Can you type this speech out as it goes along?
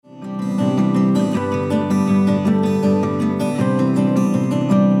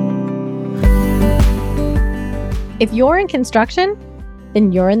If you're in construction,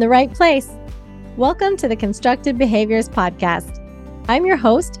 then you're in the right place. Welcome to the Constructive Behaviors Podcast. I'm your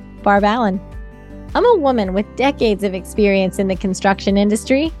host, Barb Allen. I'm a woman with decades of experience in the construction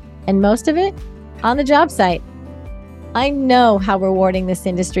industry, and most of it on the job site. I know how rewarding this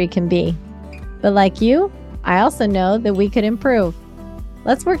industry can be, but like you, I also know that we could improve.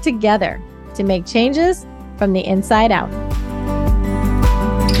 Let's work together to make changes from the inside out.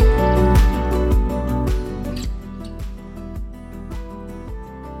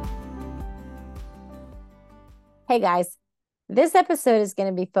 Hey guys, this episode is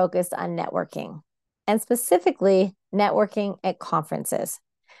going to be focused on networking, and specifically networking at conferences.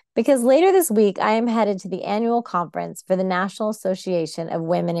 Because later this week, I am headed to the annual conference for the National Association of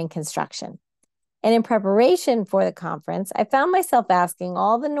Women in Construction. And in preparation for the conference, I found myself asking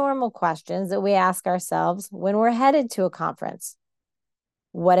all the normal questions that we ask ourselves when we're headed to a conference.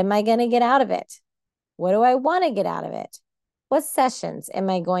 What am I going to get out of it? What do I want to get out of it? What sessions am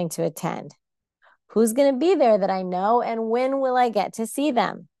I going to attend? Who's going to be there that I know, and when will I get to see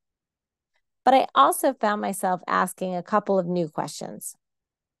them? But I also found myself asking a couple of new questions.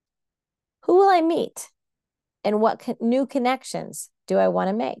 Who will I meet? And what new connections do I want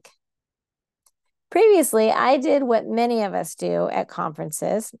to make? Previously, I did what many of us do at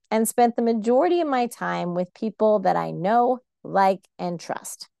conferences and spent the majority of my time with people that I know, like, and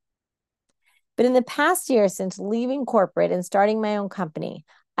trust. But in the past year, since leaving corporate and starting my own company,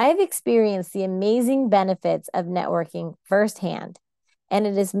 I have experienced the amazing benefits of networking firsthand, and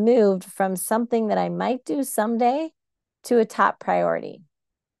it has moved from something that I might do someday to a top priority.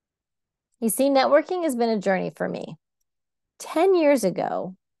 You see, networking has been a journey for me. 10 years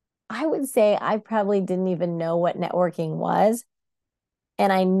ago, I would say I probably didn't even know what networking was,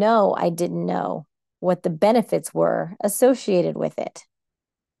 and I know I didn't know what the benefits were associated with it.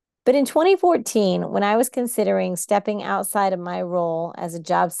 But in 2014, when I was considering stepping outside of my role as a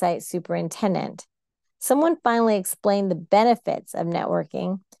job site superintendent, someone finally explained the benefits of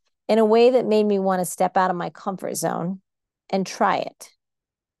networking in a way that made me want to step out of my comfort zone and try it.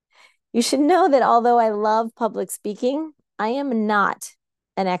 You should know that although I love public speaking, I am not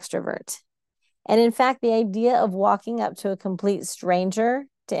an extrovert. And in fact, the idea of walking up to a complete stranger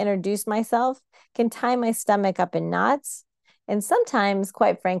to introduce myself can tie my stomach up in knots, and sometimes,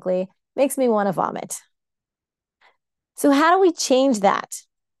 quite frankly, makes me want to vomit. So how do we change that?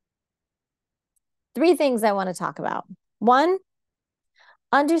 3 things I want to talk about. 1,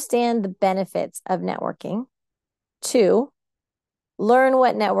 understand the benefits of networking. 2, learn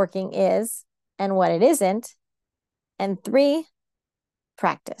what networking is and what it isn't. And 3,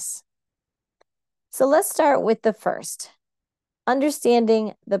 practice. So let's start with the first,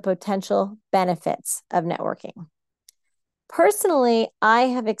 understanding the potential benefits of networking. Personally, I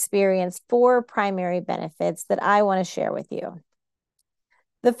have experienced 4 primary benefits that I want to share with you.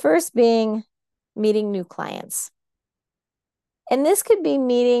 The first being meeting new clients. And this could be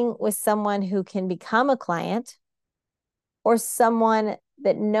meeting with someone who can become a client or someone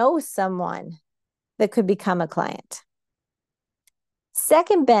that knows someone that could become a client.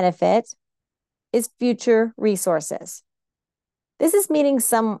 Second benefit is future resources. This is meeting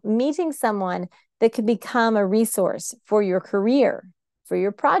someone that could become a resource for your career, for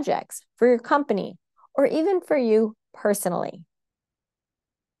your projects, for your company, or even for you personally.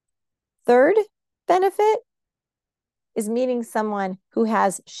 Third benefit is meeting someone who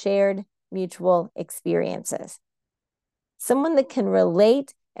has shared mutual experiences. Someone that can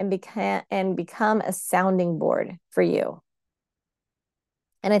relate and become a sounding board for you.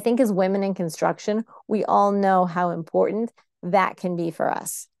 And I think as women in construction, we all know how important that can be for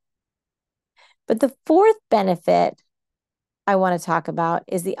us. But the fourth benefit I want to talk about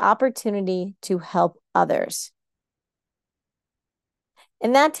is the opportunity to help others.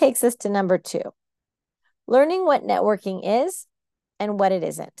 And that takes us to number 2, learning what networking is and what it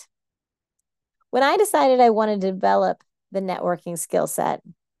isn't. When I decided I wanted to develop the networking skill set,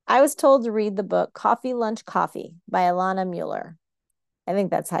 I was told to read the book Coffee, Lunch, Coffee by Alana Mueller. I think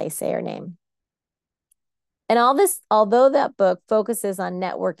that's how you say her name. And although that book focuses on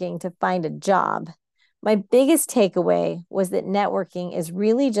networking to find a job, my biggest takeaway was that networking is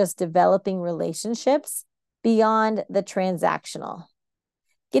really just developing relationships beyond the transactional,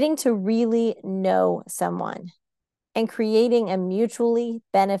 getting to really know someone and creating a mutually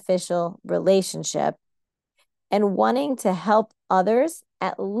beneficial relationship and wanting to help others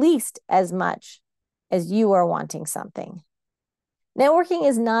at least as much as you are wanting something. Networking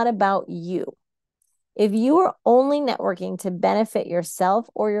is not about you. If you are only networking to benefit yourself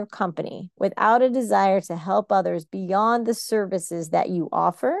or your company without a desire to help others beyond the services that you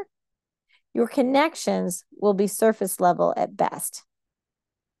offer, Your connections will be surface level at best.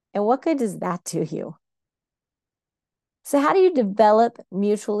 And what good does that do you? So how do you develop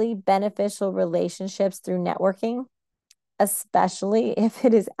mutually beneficial relationships through networking, especially if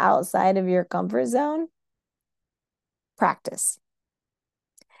it is outside of your comfort zone? Practice.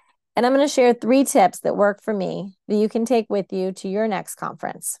 And I'm going to share 3 tips that work for me that you can take with you to your next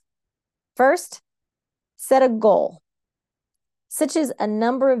conference. First, set a goal, such as a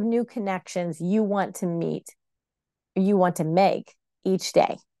number of new connections you want to meet or you want to make each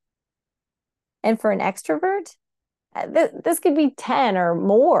day. And for an extrovert, this could be 10 or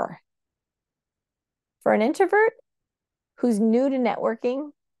more. For an introvert who's new to networking,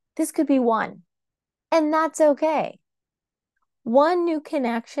 this could be 1. And that's okay. 1 new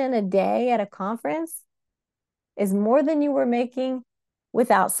connection a day at a conference is more than you were making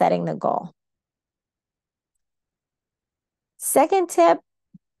without setting the goal. Second tip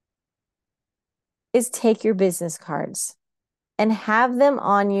is take your business cards and have them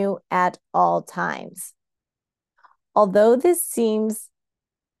on you at all times. Although this seems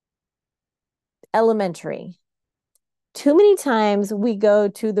elementary, too many times we go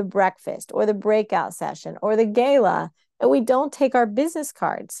to the breakfast or the breakout session or the gala and we don't take our business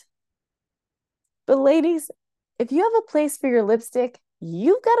cards. But ladies, if you have a place for your lipstick,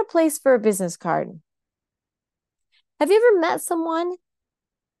 you've got a place for a business card. Have you ever met someone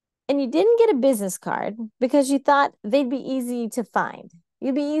and you didn't get a business card because you thought they'd be easy to find?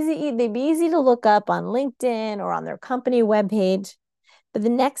 They'd be easy to look up on LinkedIn or on their company webpage. But the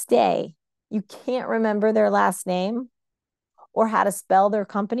next day, you can't remember their last name or how to spell their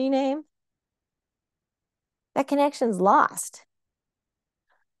company name. That connection's lost.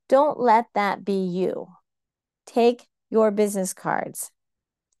 Don't let that be you. Take your business cards.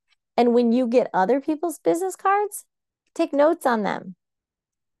 And when you get other people's business cards, take notes on them.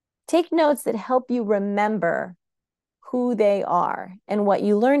 Take notes that help you remember who they are and what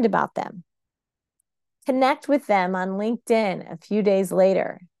you learned about them. Connect with them on LinkedIn a few days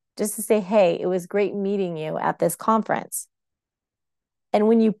later, just to say, hey, it was great meeting you at this conference. And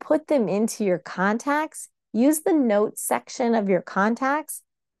when you put them into your contacts, use the notes section of your contacts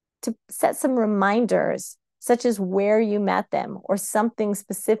to set some reminders, such as where you met them or something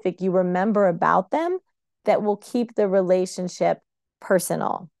specific you remember about them that will keep the relationship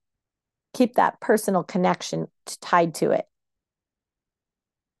personal. Keep that personal connection tied to it.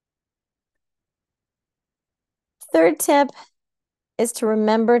 Third tip is to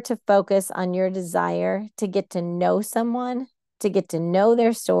remember to focus on your desire to get to know someone, to get to know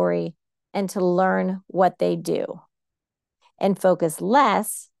their story, and to learn what they do. And focus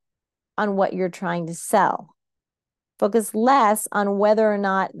less on what you're trying to sell. Focus less on whether or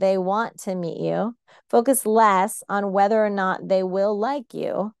not they want to meet you. Focus less on whether or not they will like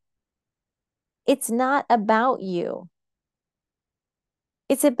you. It's not about you.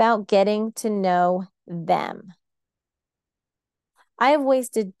 It's about getting to know them. I have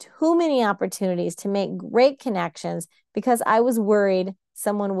wasted too many opportunities to make great connections because I was worried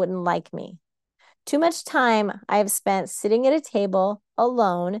someone wouldn't like me. Too much time I have spent sitting at a table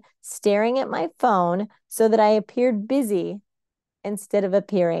alone, staring at my phone so that I appeared busy instead of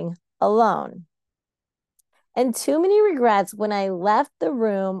appearing alone. And too many regrets when I left the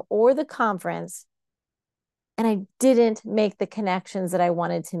room or the conference and I didn't make the connections that I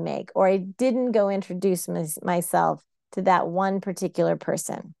wanted to make, or I didn't go introduce myself to that one particular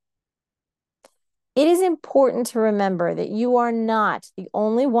person. It is important to remember that you are not the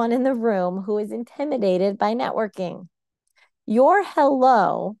only one in the room who is intimidated by networking. Your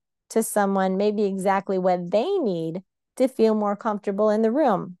hello to someone may be exactly what they need to feel more comfortable in the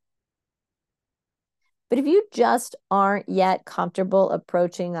room. But if you just aren't yet comfortable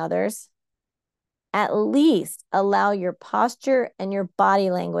approaching others, at least allow your posture and your body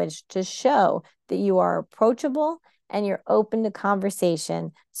language to show that you are approachable and you're open to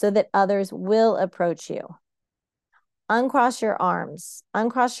conversation so that others will approach you. Uncross your arms,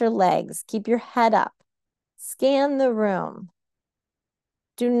 uncross your legs, keep your head up, scan the room.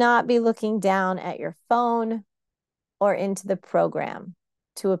 Do not be looking down at your phone or into the program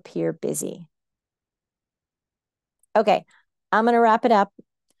to appear busy. Okay, I'm going to wrap it up.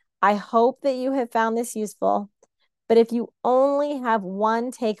 I hope that you have found this useful, but if you only have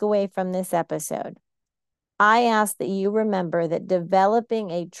one takeaway from this episode, I ask that you remember that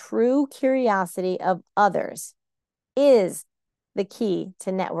developing a true curiosity of others is the key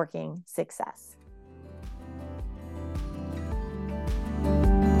to networking success.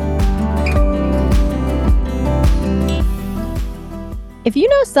 If you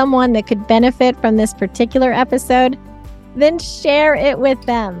know someone that could benefit from this particular episode, then share it with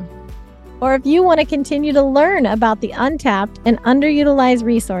them. or if you want to continue to learn about the untapped and underutilized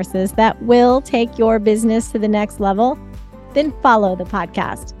resources that will take your business to the next level, then follow the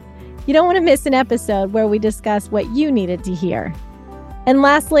podcast. You don't want to miss an episode where we discuss what you needed to hear. And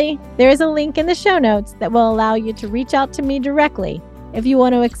lastly, there is a link in the show notes that will allow you to reach out to me directly if you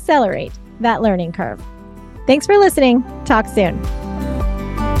want to accelerate that learning curve. Thanks for listening. Talk soon.